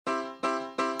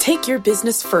Take your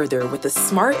business further with the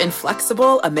smart and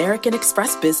flexible American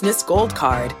Express Business Gold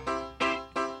Card.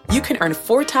 You can earn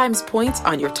 4 times points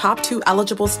on your top 2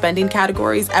 eligible spending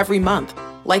categories every month,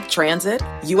 like transit,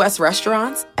 U.S.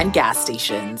 restaurants, and gas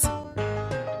stations.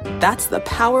 That's the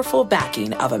powerful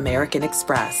backing of American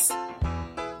Express.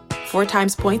 4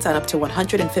 times points on up to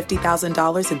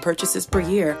 $150,000 in purchases per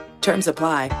year. Terms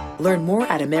apply. Learn more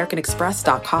at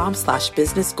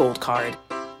americanexpress.com/businessgoldcard.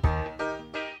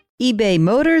 eBay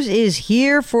Motors is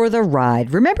here for the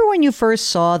ride. Remember when you first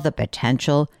saw the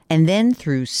potential? And then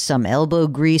through some elbow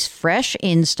grease, fresh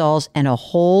installs, and a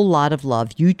whole lot of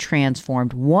love, you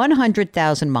transformed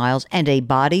 100,000 miles and a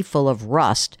body full of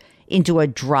rust into a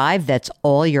drive that's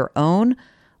all your own?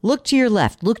 Look to your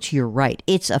left, look to your right.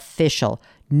 It's official.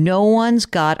 No one's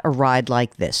got a ride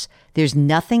like this. There's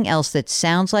nothing else that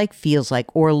sounds like, feels like,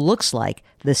 or looks like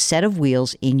the set of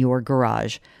wheels in your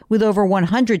garage. With over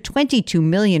 122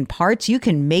 million parts, you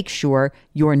can make sure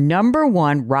your number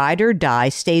one ride or die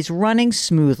stays running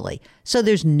smoothly, so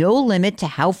there's no limit to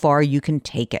how far you can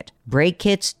take it. Brake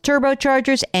kits,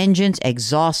 turbochargers, engines,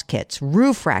 exhaust kits,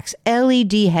 roof racks,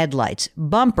 LED headlights,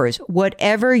 bumpers,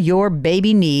 whatever your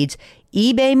baby needs,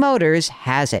 eBay Motors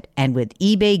has it. And with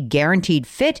eBay Guaranteed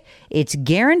Fit, it's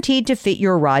guaranteed to fit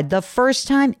your ride the first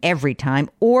time, every time,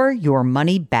 or your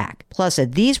money back. Plus,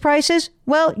 at these prices,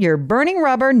 well, you're burning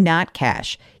rubber, not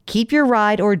cash. Keep your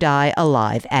ride or die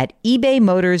alive at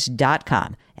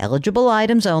ebaymotors.com. Eligible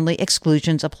items only.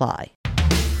 Exclusions apply.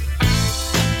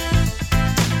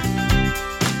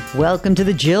 Welcome to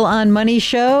the Jill on Money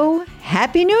Show.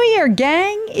 Happy New Year,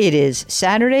 gang. It is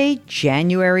Saturday,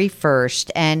 January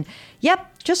 1st. And yep,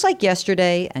 just like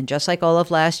yesterday and just like all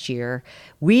of last year,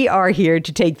 we are here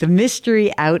to take the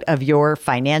mystery out of your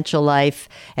financial life.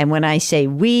 And when I say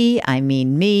we, I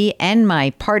mean me and my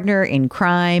partner in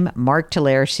crime, Mark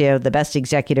Talercio, the best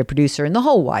executive producer in the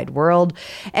whole wide world.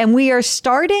 And we are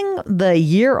starting the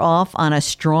year off on a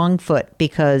strong foot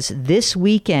because this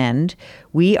weekend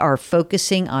we are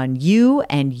focusing on you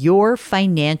and your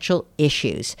financial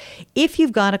issues. If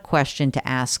you've got a question to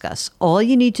ask us, all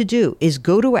you need to do is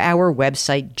go to our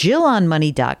website,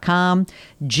 JillOnMoney.com,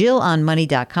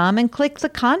 JillOnMoney.com, and click the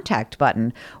contact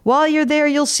button. While you're there,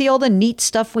 you'll see all the neat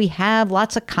stuff we have,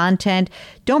 lots of content.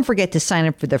 Don't forget to sign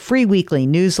up for the free weekly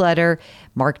newsletter.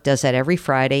 Mark does that every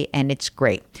Friday, and it's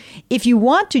great. If you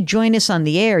want to join us on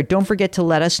the air, don't forget to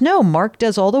let us know. Mark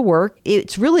does all the work.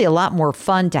 It's really a lot more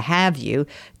fun to have you.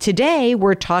 Today,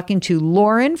 we're talking to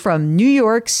Lauren from New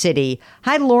York City.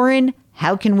 Hi, Lauren.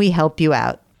 How can we help you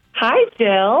out? Hi,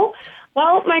 Jill.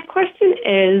 Well, my question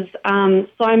is,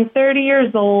 so I'm 30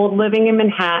 years old, living in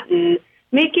Manhattan,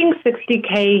 making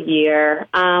 $60K a year.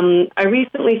 I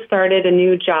recently started a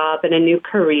new job and a new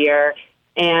career.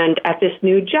 And at this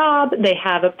new job, they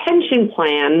have a pension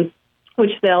plan,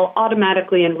 which they'll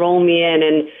automatically enroll me in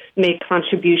and make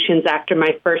contributions after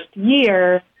my first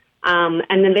year. And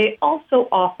then they also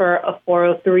offer a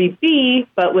 403B,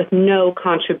 but with no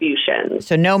contributions.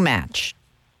 So no match.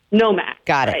 No match.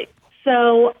 Got it. Right.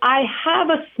 So I have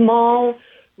a small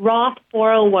Roth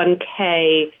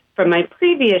 401K from my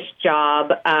previous job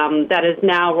that is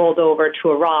now rolled over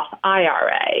to a Roth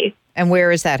IRA. And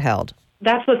where is that held?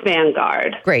 That's with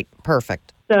Vanguard. Great.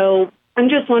 Perfect. So I'm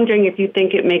just wondering if you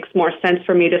think it makes more sense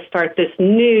for me to start this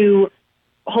new,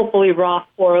 hopefully Roth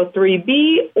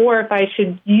 403B, or if I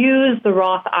should use the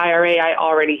Roth IRA I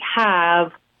already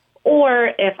have, or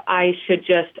if I should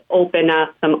just open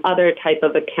up some other type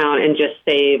of account and just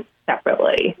save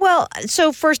separately. Well,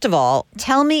 so first of all,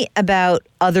 tell me about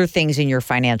other things in your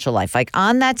financial life. Like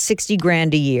on that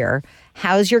 $60,000 a year,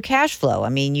 how's your cash flow? I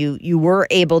mean, you were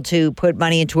able to put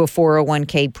money into a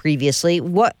 401k previously.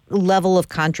 What level of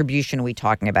contribution are we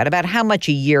talking about? About how much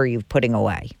a year are you putting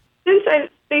away? Since I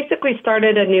basically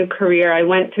started a new career, I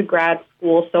went to grad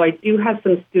school, so I do have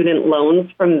some student loans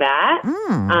from that.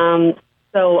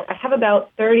 So I have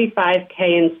about $35K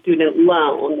in student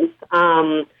loans.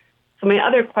 So my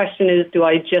other question is, do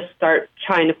I just start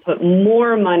trying to put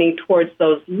more money towards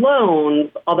those loans,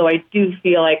 although I do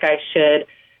feel like I should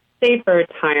save for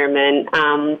retirement?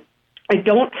 I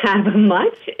don't have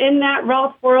much in that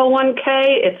Roth 401k.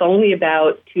 It's only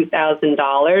about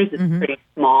 $2,000. It's pretty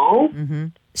small.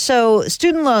 So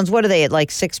student loans, what are they at, like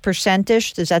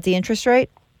 6%-ish? Is that the interest rate?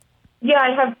 Yeah,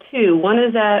 I have two. One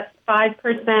is at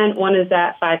 5%. One is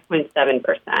at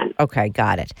 5.7%. Okay,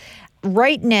 got it.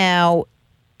 Right now,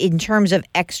 in terms of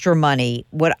extra money,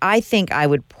 what I think I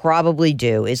would probably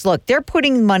do is, look, they're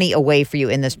putting money away for you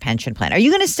in this pension plan. Are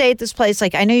you going to stay at this place?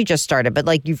 Like, I know you just started, but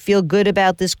like, you feel good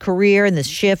about this career and this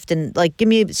shift, and like, give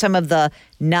me some of the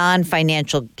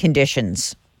non-financial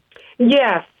conditions.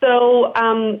 Yeah, so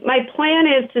my plan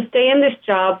is to stay in this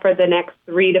job for the next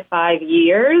 3 to 5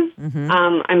 years.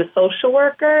 I'm a social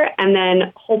worker, and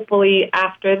then hopefully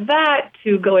after that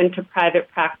to go into private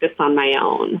practice on my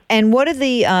own. And what are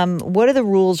the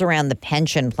rules around the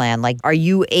pension plan? Like, are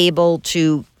you able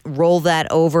to roll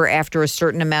that over after a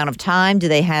certain amount of time? Do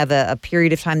they have a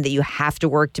period of time that you have to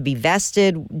work to be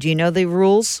vested? Do you know the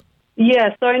rules?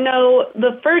 Yeah, so I know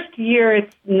the first year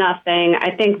it's nothing.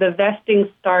 I think the vesting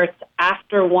starts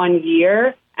after 1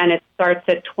 year, and it starts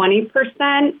at 20%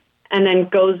 and then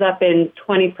goes up in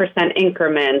 20%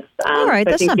 increments. All right,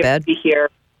 so that's not bad. Here,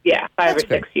 5 that's or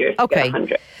 6 years to get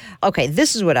 100. Okay,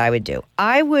 this is what I would do.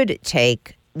 I would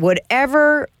take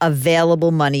whatever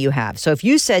available money you have. So if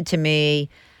you said to me,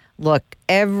 look,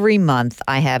 every month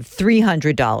I have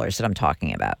 $300 that I'm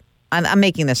talking about. I'm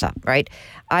making this up, right?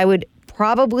 I would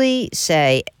probably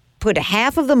say put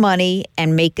half of the money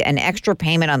and make an extra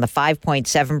payment on the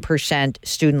 5.7%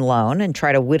 student loan and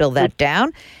try to whittle that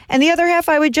down. And the other half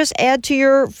I would just add to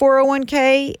your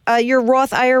 401k, your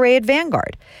Roth IRA at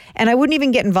Vanguard. And I wouldn't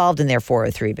even get involved in their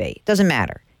 403b. Doesn't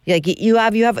matter. Like you're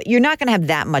not going to have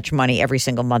that much money every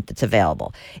single month that's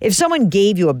available. If someone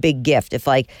gave you a big gift, if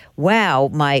like,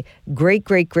 wow, my great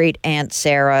Aunt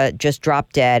Sarah just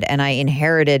dropped dead and I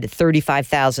inherited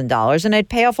 $35,000 and I'd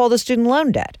pay off all the student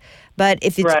loan debt. But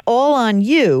if it's all on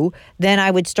you, then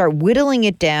I would start whittling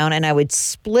it down and I would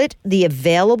split the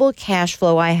available cash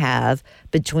flow I have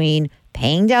between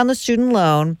paying down the student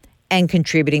loan and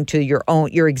contributing to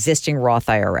your existing Roth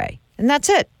IRA. And that's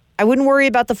it. I wouldn't worry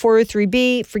about the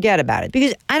 403b. Forget about it.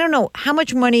 Because I don't know how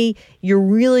much money you're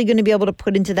really going to be able to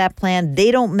put into that plan. They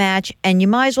don't match. And you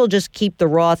might as well just keep the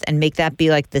Roth and make that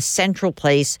be like the central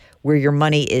place where your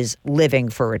money is living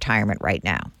for retirement right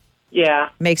now. Yeah.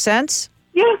 Make sense?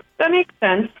 Yeah, that makes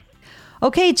sense.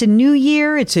 Okay, it's a new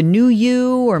year, it's a new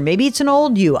you, or maybe it's an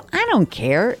old you. I don't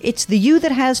care. It's the you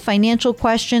that has financial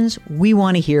questions. We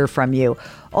want to hear from you.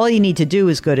 All you need to do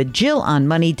is go to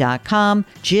JillOnMoney.com,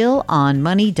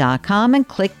 JillOnMoney.com, and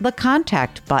click the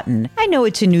contact button. I know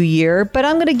it's a new year, but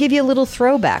I'm going to give you a little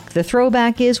throwback. The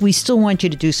throwback is we still want you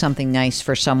to do something nice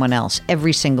for someone else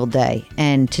every single day.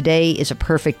 And today is a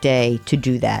perfect day to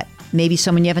do that. Maybe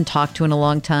someone you haven't talked to in a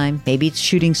long time. Maybe it's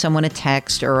shooting someone a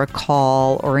text or a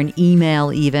call or an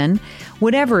email even.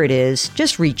 Whatever it is,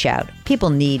 just reach out. People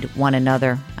need one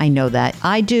another. I know that.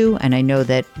 I do, and I know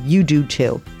that you do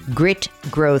too. Grit,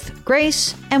 growth,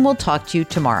 grace, and we'll talk to you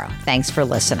tomorrow. Thanks for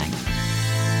listening.